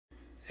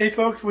Hey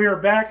folks, we are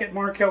back at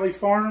Mark Kelly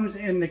Farms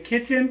in the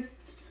kitchen,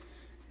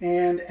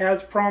 and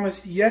as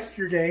promised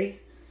yesterday,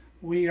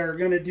 we are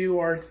going to do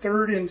our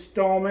third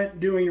installment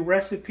doing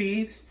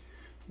recipes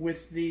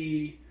with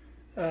the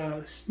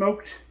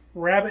smoked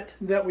rabbit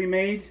that we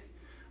made.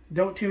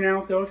 Don't tune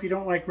out though if you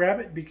don't like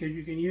rabbit, because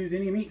you can use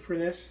any meat for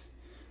this.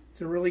 It's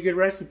a really good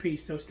recipe,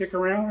 so stick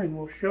around and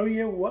we'll show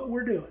you what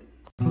we're doing.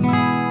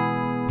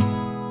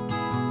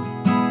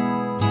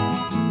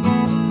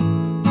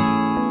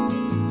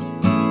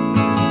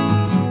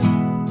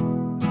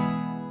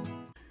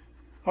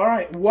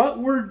 Alright, what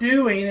we're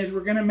doing is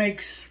we're going to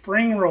make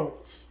spring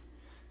rolls.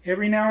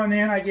 Every now and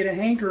then I get a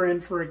hankering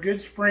for a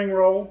good spring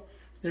roll.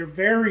 They're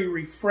very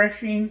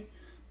refreshing,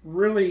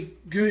 really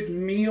good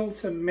meal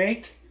to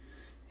make.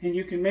 And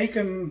you can make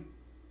them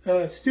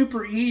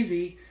super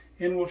easy,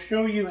 and we'll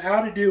show you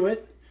how to do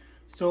it.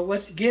 So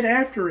let's get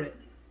after it.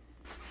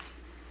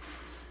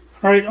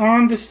 Alright,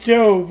 on the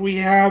stove we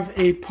have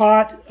a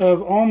pot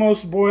of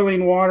almost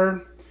boiling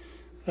water.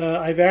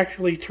 I've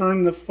actually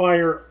turned the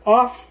fire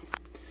off.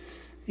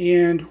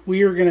 And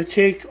we are going to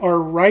take our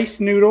rice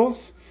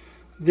noodles.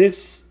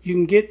 This you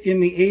can get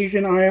in the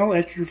Asian aisle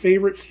at your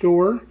favorite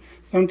store.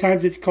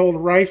 Sometimes it's called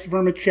rice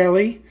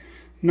vermicelli,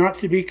 not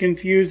to be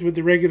confused with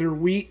the regular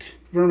wheat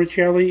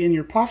vermicelli in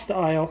your pasta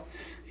aisle.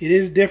 It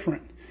is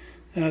different.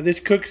 This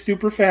cooks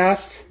super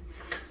fast.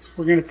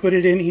 We're going to put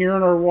it in here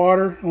in our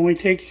water. It only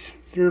takes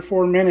 3 or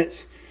 4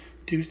 minutes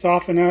to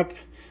soften up.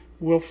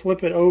 We'll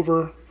flip it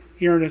over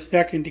here in a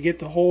second to get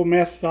the whole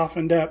mess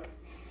softened up.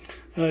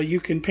 You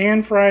can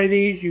pan fry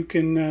these, you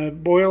can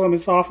boil them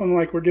and soften them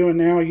like we're doing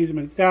now, use them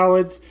in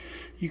salads.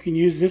 You can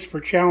use this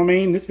for chow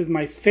mein. This is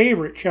my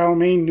favorite chow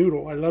mein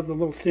noodle. I love the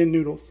little thin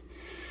noodles.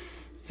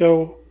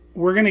 So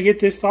we're going to get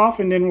this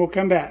softened and we'll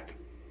come back.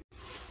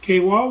 Okay,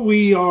 while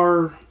we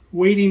are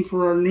waiting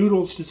for our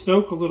noodles to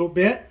soak a little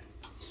bit,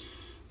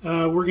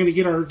 we're going to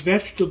get our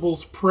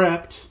vegetables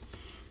prepped.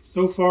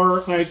 So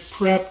far I've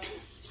prepped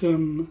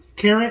some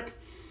carrot,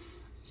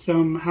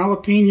 some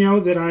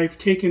jalapeno that I've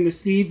taken the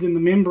seeds and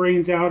the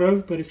membranes out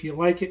of, but if you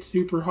like it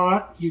super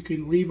hot, you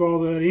can leave all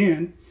that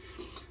in.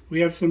 We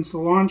have some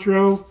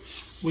cilantro.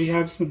 We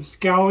have some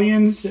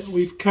scallions that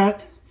we've cut,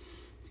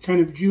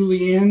 kind of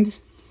julienned.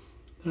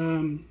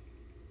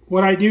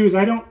 What I do is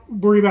I don't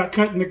worry about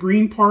cutting the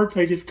green parts.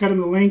 I just cut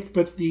them to length,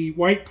 but the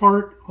white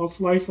part, I'll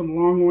slice them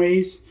long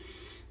ways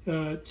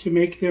to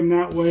make them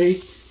that way.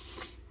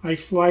 I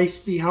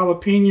slice the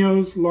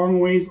jalapenos long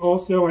ways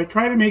also. I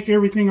try to make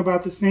everything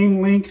about the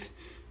same length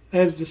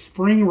as the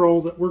spring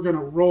roll that we're going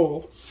to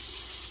roll.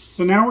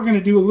 So now we're going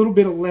to do a little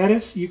bit of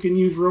lettuce. You can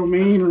use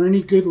romaine or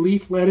any good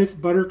leaf lettuce,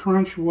 butter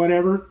crunch,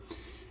 whatever.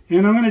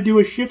 And I'm going to do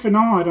a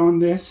chiffonade on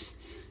this.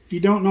 If you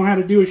don't know how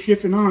to do a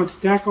chiffonade,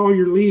 stack all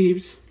your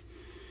leaves.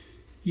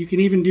 You can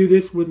even do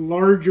this with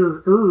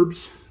larger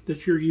herbs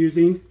that you're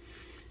using.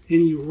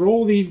 And you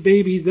roll these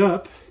babies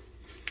up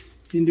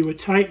into a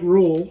tight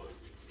roll.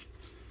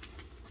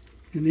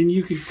 And then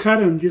you can cut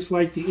them just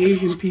like the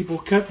Asian people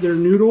cut their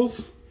noodles.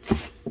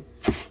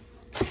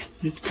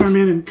 Just come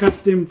in and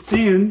cut them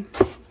thin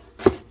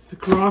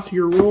across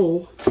your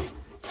roll.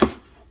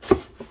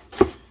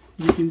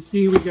 You can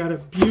see we got a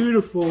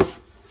beautiful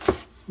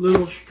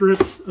little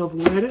strips of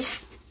lettuce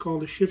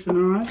called a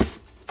chiffonade.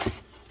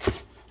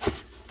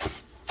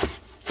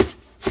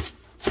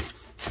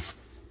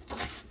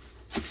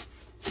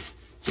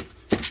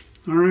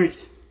 Alright,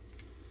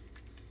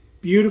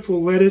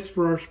 beautiful lettuce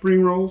for our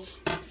spring rolls.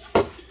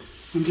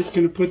 I'm just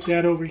going to put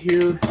that over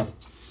here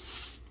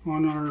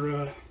on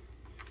our,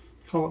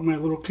 call it my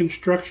little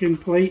construction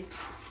plate.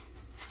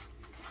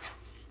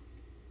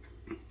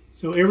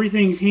 So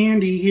everything's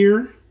handy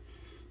here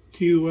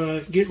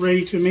to get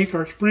ready to make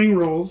our spring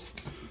rolls.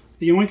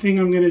 The only thing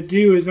I'm going to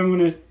do is I'm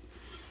going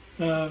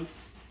to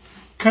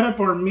cut up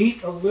our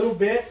meat a little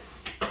bit.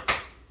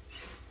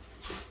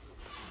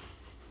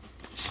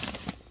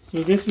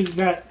 So this is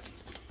that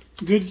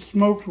good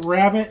smoked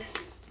rabbit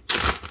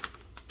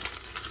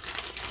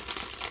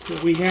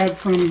that we had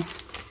from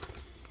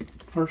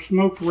our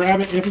smoked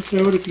rabbit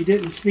episode. If you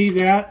didn't see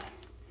that,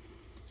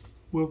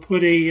 we'll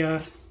put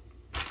a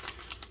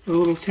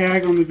little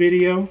tag on the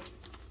video.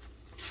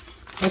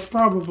 That's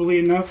probably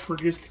enough for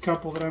just a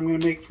couple that I'm going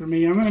to make for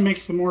me. I'm going to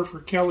make some more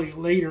for Kelly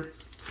later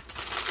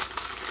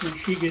when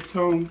she gets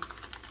home.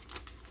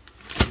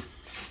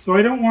 So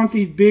I don't want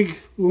these big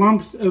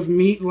lumps of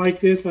meat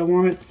like this. I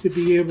want it to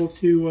be able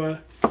to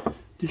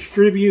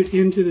distribute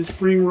into the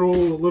spring roll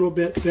a little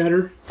bit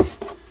better.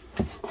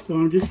 So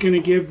I'm just going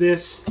to give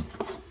this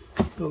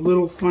a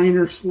little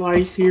finer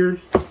slice here.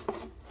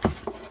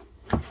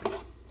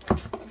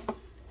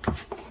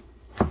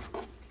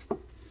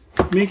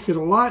 It makes it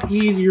a lot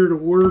easier to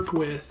work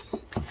with.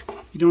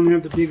 You don't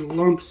have the big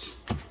lumps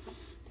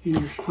in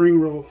your spring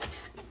roll.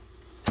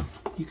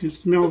 You can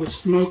smell the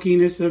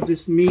smokiness of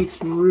this meat.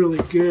 It's really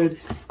good.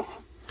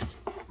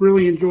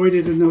 Really enjoyed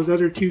it in those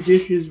other 2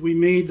 dishes we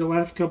made the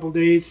last couple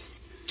days.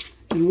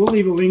 And we'll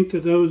leave a link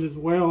to those as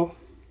well.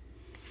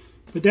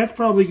 But that's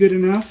probably good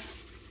enough.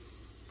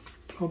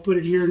 I'll put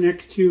it here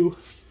next to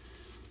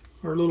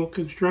our little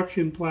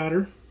construction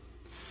platter.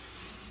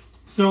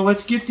 So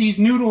let's get these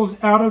noodles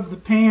out of the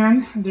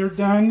pan. They're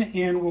done,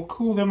 and we'll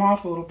cool them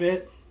off a little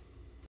bit.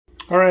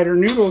 Alright, our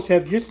noodles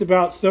have just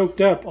about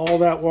soaked up all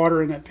that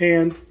water in that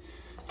pan.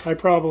 I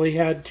probably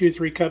had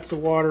 2-3 cups of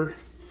water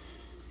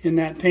in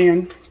that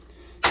pan.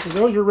 So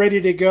those are ready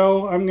to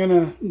go. I'm going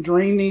to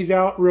drain these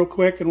out real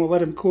quick and we'll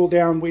let them cool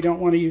down. We don't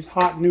want to use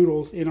hot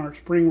noodles in our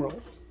spring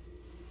rolls.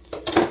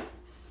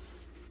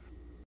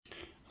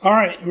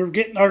 Alright, we're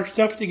getting our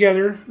stuff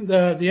together.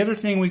 The other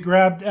thing we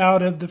grabbed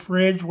out of the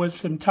fridge was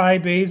some Thai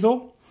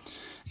basil.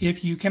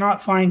 If you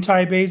cannot find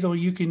Thai basil,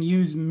 you can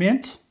use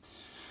mint.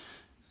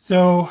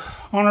 So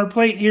on our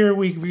plate here,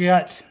 we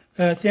got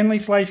thinly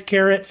sliced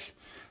carrots,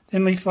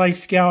 thinly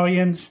sliced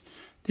scallions,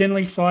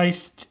 thinly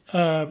sliced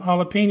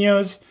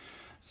jalapenos,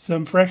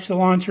 some fresh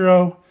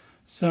cilantro,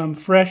 some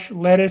fresh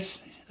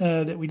lettuce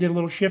that we did a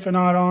little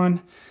chiffonade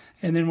on,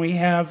 and then we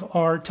have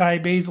our Thai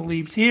basil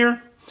leaves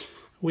here.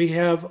 We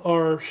have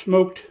our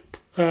smoked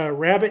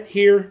rabbit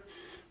here.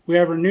 We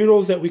have our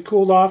noodles that we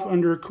cooled off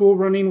under cool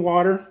running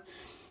water.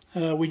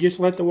 We just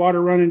let the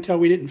water run until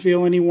we didn't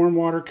feel any warm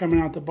water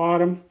coming out the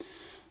bottom.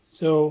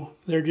 So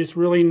they're just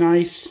really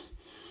nice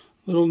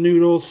little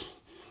noodles.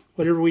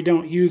 Whatever we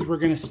don't use, we're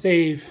going to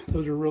save.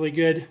 Those are really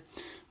good.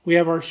 We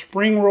have our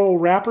spring roll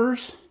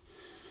wrappers.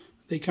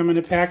 They come in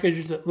a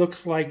package that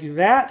looks like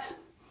that.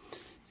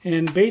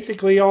 And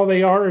basically all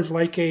they are is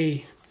like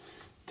it's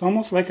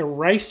almost like a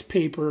rice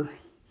paper.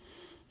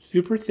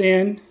 Super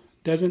thin,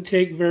 doesn't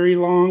take very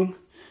long. In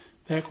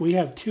fact, we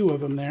have 2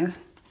 of them there.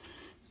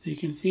 So you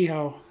can see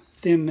how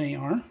thin they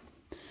are.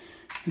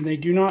 And they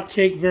do not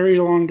take very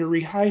long to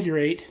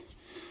rehydrate.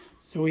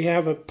 So we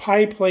have a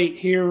pie plate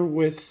here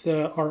with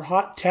our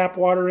hot tap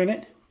water in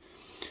it.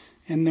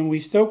 And then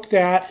we soak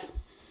that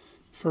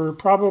for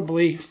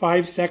probably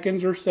 5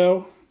 seconds or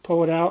so.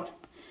 Pull it out.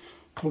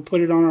 We'll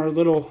put it on our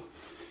little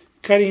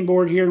cutting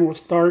board here and we'll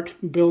start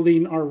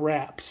building our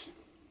wraps.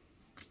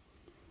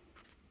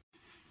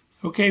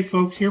 Okay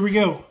folks, here we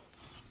go.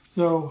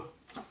 So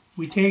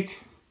we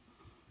take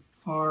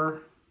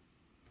our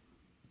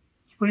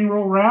spring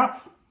roll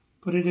wrap,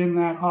 put it in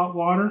that hot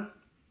water.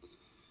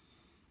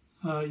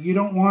 You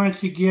don't want it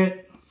to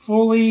get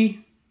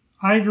fully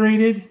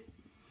hydrated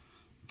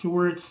to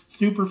where it's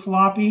super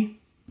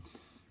floppy,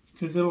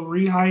 because it'll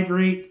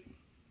rehydrate,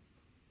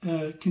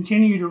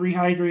 continue to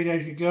rehydrate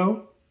as you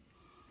go.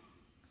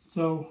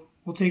 So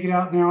we'll take it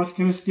out now. It's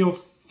going to still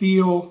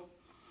feel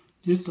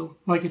just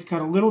like it's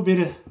got a little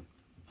bit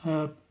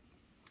of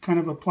kind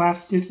of a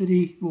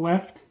plasticity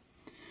left.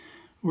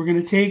 We're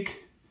going to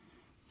take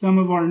some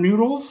of our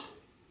noodles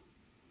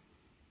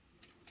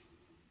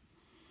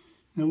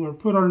and we'll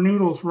put our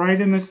noodles right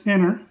in the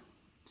center,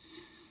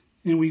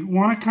 and we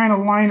want to kind of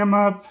line them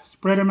up,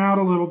 spread them out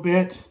a little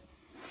bit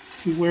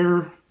to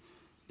where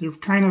they're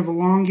kind of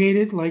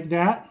elongated like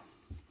that.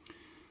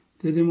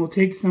 So then we'll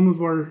take some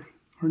of our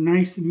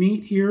nice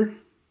meat here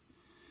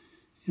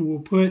and we'll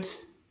put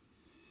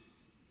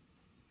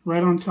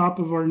right on top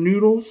of our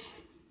noodles.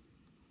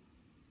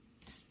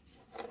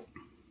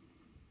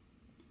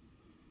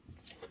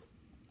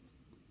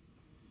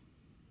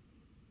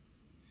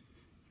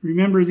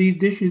 Remember, these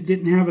dishes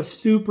didn't have a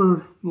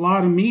super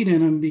lot of meat in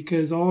them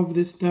because all of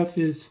this stuff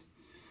is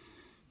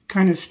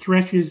kind of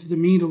stretches the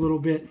meat a little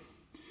bit.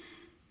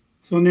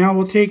 So now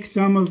we'll take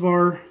some of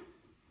our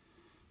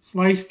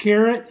sliced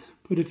carrot,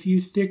 put a few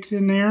sticks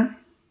in there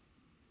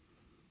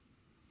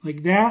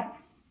like that.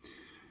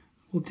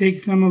 We'll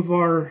take some of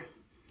our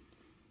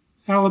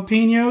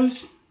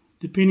jalapenos,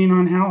 depending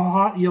on how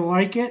hot you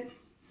like it.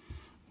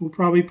 We'll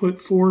probably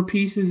put 4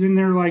 pieces in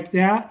there like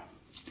that.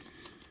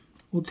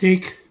 We'll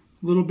take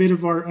a little bit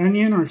of our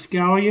onion, our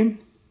scallion,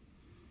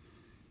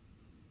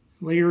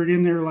 layer it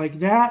in there like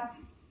that.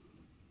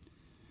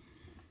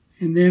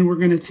 And then we're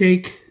going to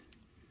take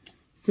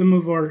some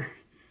of our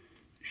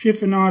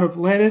chiffonade of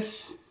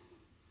lettuce,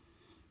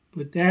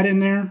 put that in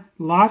there.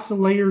 Lots of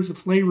layers of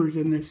flavors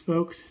in this,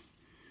 folks.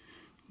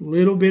 A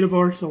little bit of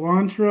our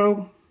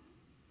cilantro,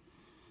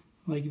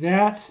 like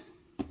that.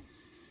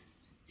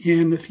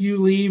 And a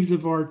few leaves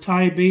of our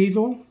Thai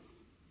basil,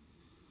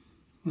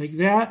 like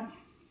that.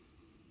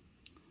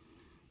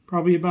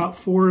 Probably about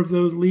 4 of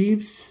those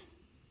leaves.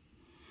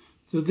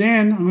 So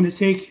then I'm going to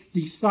take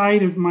the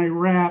side of my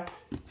wrap,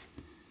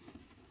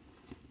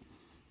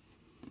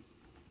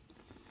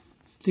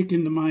 stick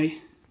into my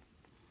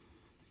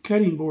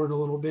cutting board a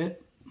little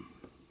bit.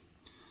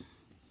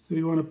 So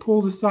we want to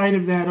pull the side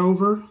of that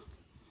over,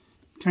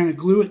 kind of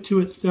glue it to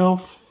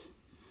itself,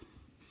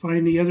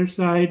 find the other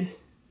side,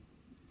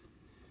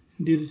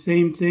 and do the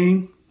same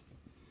thing.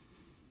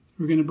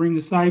 We're going to bring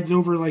the sides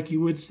over like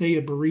you would, say,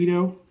 a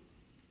burrito.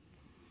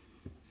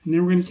 And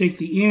then we're going to take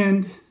the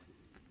end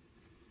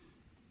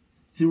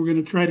and we're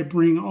going to try to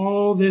bring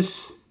all this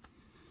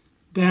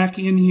back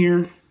in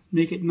here,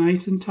 make it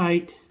nice and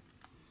tight,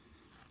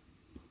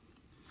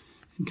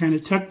 and kind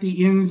of tuck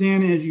the ends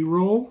in as you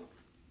roll,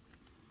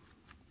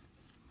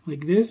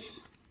 like this.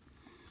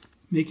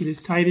 Make it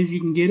as tight as you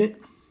can get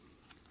it.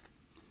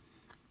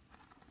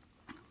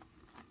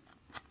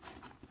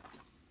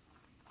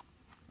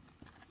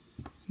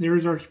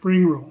 there's our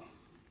spring roll.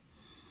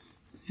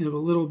 You have a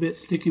little bit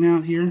sticking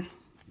out here,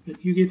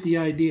 but you get the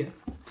idea.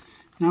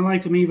 And I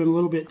like them even a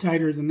little bit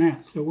tighter than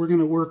that. So we're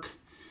going to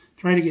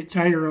try to get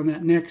tighter on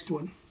that next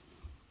one.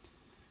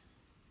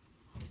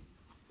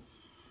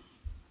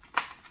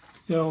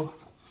 So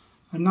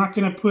I'm not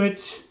going to put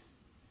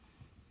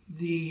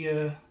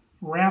the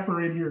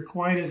wrapper in here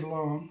quite as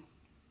long.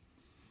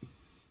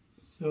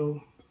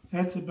 So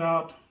that's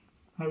about,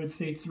 I would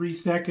say, 3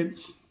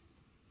 seconds.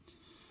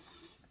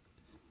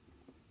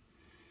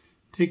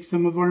 Take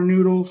some of our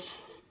noodles,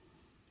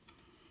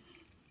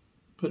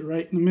 put it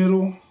right in the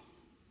middle.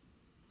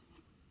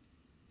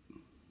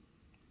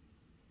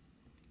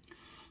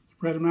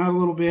 Spread them out a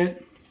little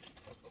bit.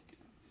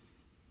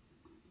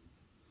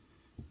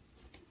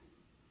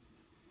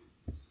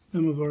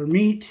 Some of our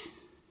meat,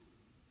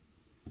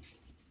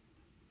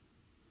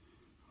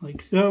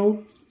 like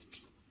so.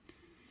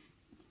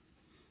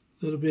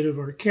 A little bit of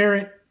our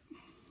carrot.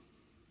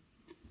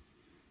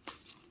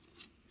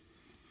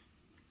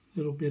 A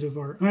little bit of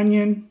our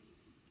onion.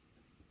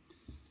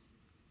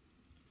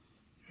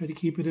 Try to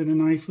keep it in a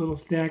nice little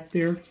stack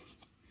there. A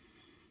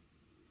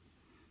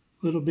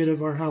little bit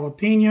of our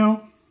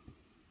jalapeno.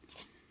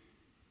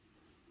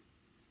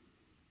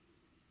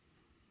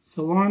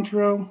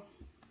 Cilantro.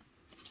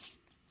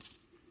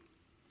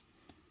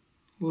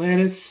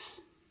 Lettuce.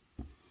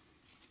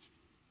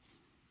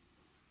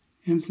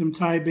 And some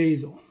Thai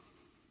basil.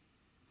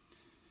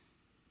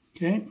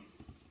 Okay.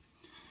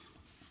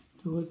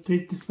 So let's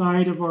take the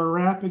side of our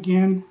wrap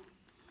again,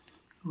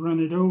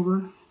 run it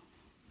over.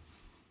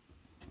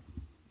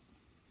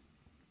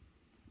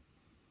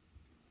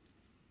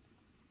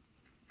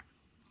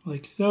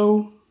 Like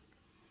so.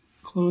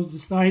 Close the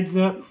sides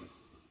up.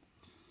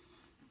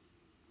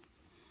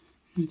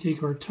 And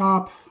take our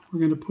top. We're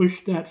going to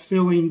push that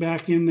filling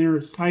back in there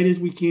as tight as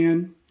we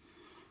can,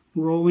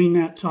 rolling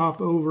that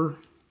top over,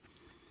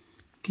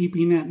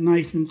 keeping that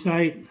nice and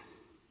tight.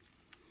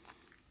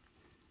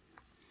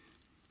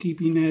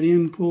 Keeping that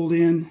in, pulled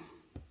in,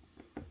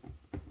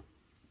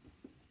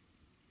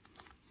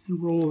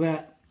 and roll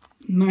that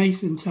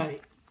nice and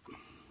tight.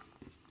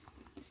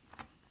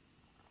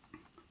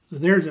 So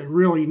there's a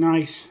really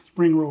nice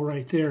spring roll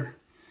right there.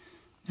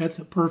 That's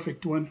a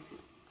perfect one.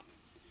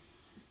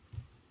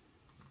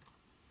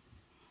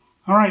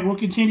 All right, we'll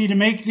continue to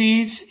make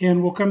these,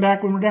 and we'll come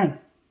back when we're done.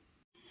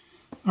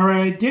 All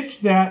right, I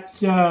ditched that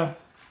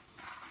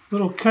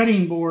little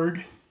cutting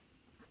board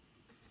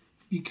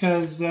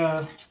because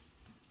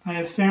I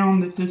have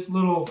found that this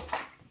little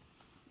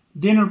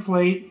dinner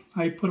plate,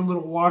 I put a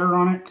little water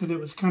on it because it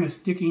was kind of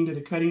sticking to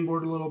the cutting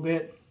board a little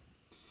bit.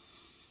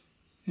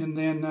 And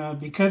then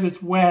because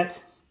it's wet,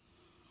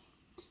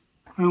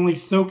 I only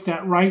soaked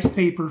that rice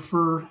paper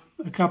for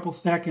a couple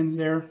seconds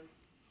there.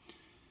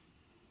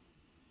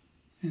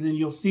 And then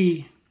you'll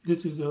see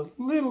this is a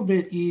little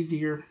bit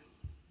easier.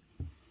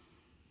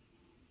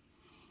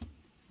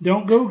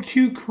 Don't go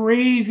too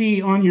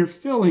crazy on your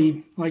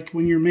filling, like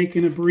when you're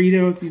making a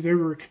burrito, if you've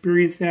ever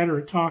experienced that, or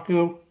a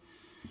taco.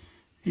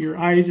 Your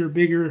eyes are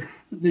bigger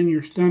than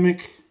your stomach,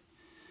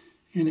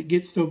 and it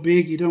gets so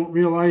big you don't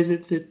realize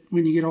it, that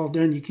when you get all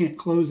done you can't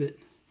close it.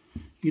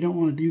 You don't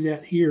want to do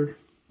that here.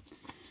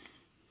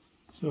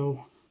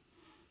 So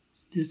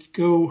just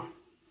go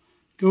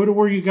to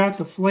where you got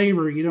the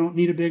flavor. You don't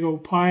need a big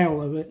old pile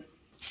of it.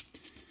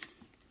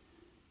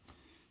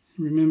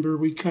 Remember,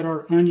 we cut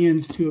our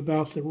onions to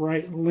about the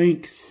right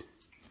length.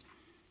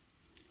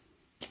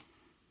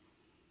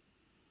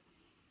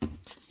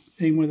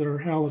 Same with our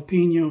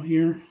jalapeno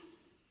here.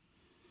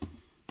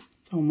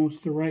 It's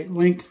almost the right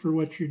length for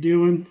what you're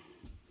doing.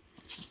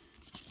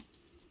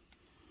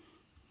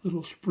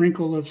 Little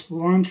sprinkle of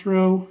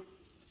cilantro.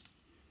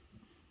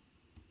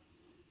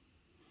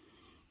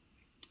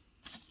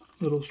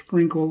 Little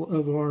sprinkle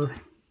of our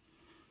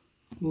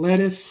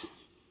lettuce.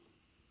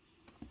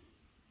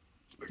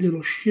 A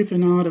little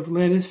chiffonade of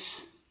lettuce.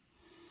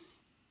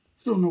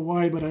 I don't know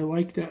why, but I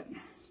like that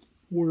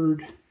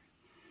word.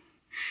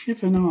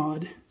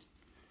 Chiffonade.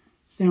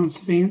 Sounds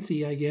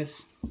fancy, I guess.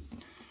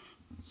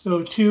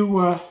 So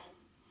 2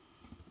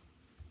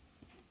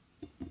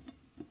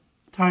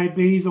 Thai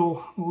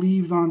basil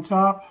leaves on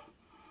top.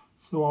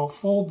 So I'll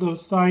fold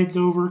those sides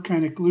over,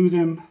 kind of glue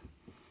them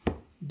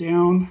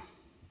down.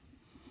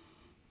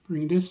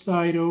 Bring this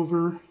side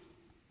over.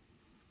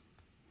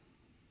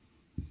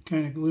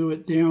 Kind of glue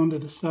it down to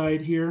the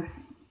side here.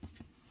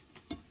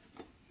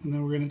 And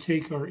then we're going to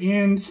take our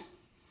end.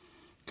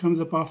 Comes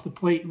up off the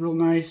plate real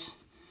nice.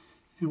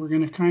 And we're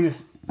going to kind of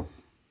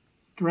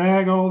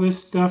drag all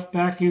this stuff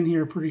back in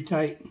here pretty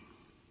tight.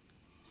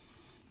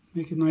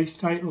 Make a nice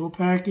tight little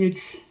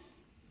package.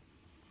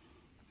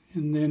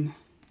 And then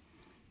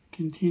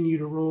continue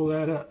to roll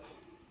that up.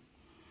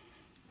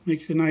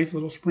 Makes a nice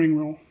little spring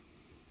roll.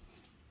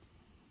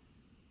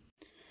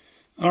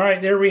 All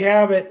right, there we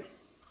have it.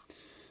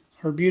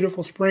 Our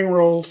beautiful spring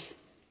rolls.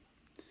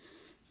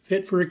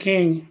 Fit for a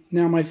king.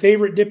 Now, my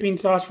favorite dipping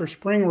sauce for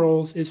spring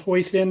rolls is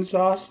hoisin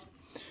sauce.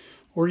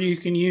 Or you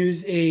can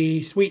use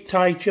a sweet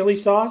Thai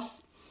chili sauce.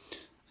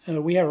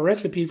 we have a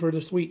recipe for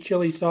the sweet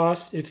chili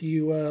sauce. If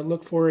you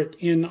look for it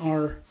in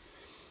our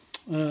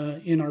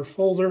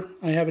folder,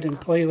 I have it in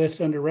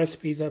playlists under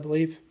recipes, I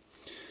believe.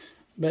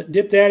 But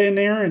dip that in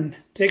there and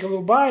take a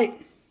little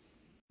bite.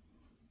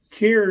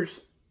 Cheers.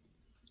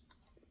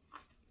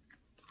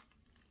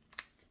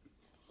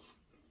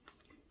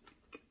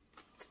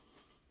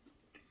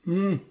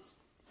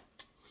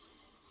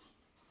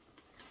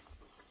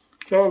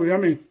 So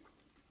yummy.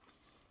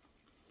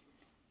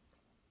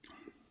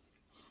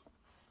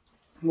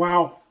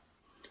 Wow.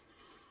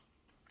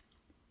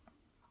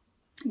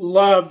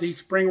 Love these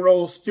spring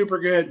rolls. Super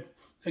good.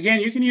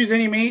 Again, you can use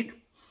any meat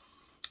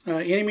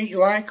you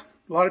like.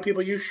 A lot of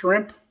people use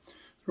shrimp.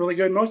 It's really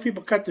good. Most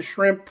people cut the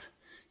shrimp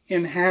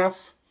in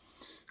half,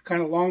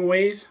 kind of long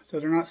ways, so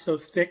they're not so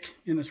thick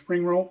in the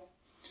spring roll.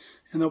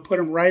 And they'll put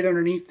them right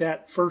underneath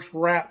that first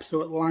wrap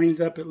so it lines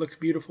up. It looks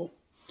beautiful.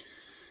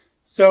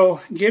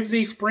 So give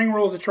these spring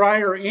rolls a try,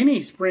 or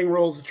any spring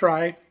rolls a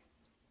try.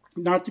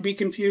 Not to be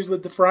confused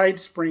with the fried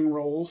spring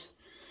rolls.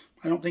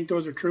 I don't think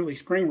those are truly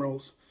spring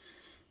rolls.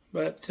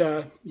 But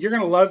you're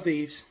going to love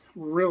these.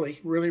 Really,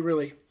 really,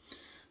 really.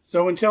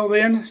 So until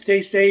then,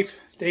 stay safe,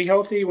 stay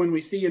healthy. When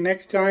we see you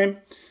next time,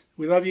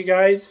 we love you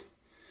guys.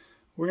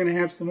 We're going to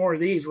have some more of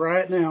these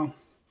right now.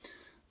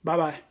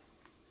 Bye-bye.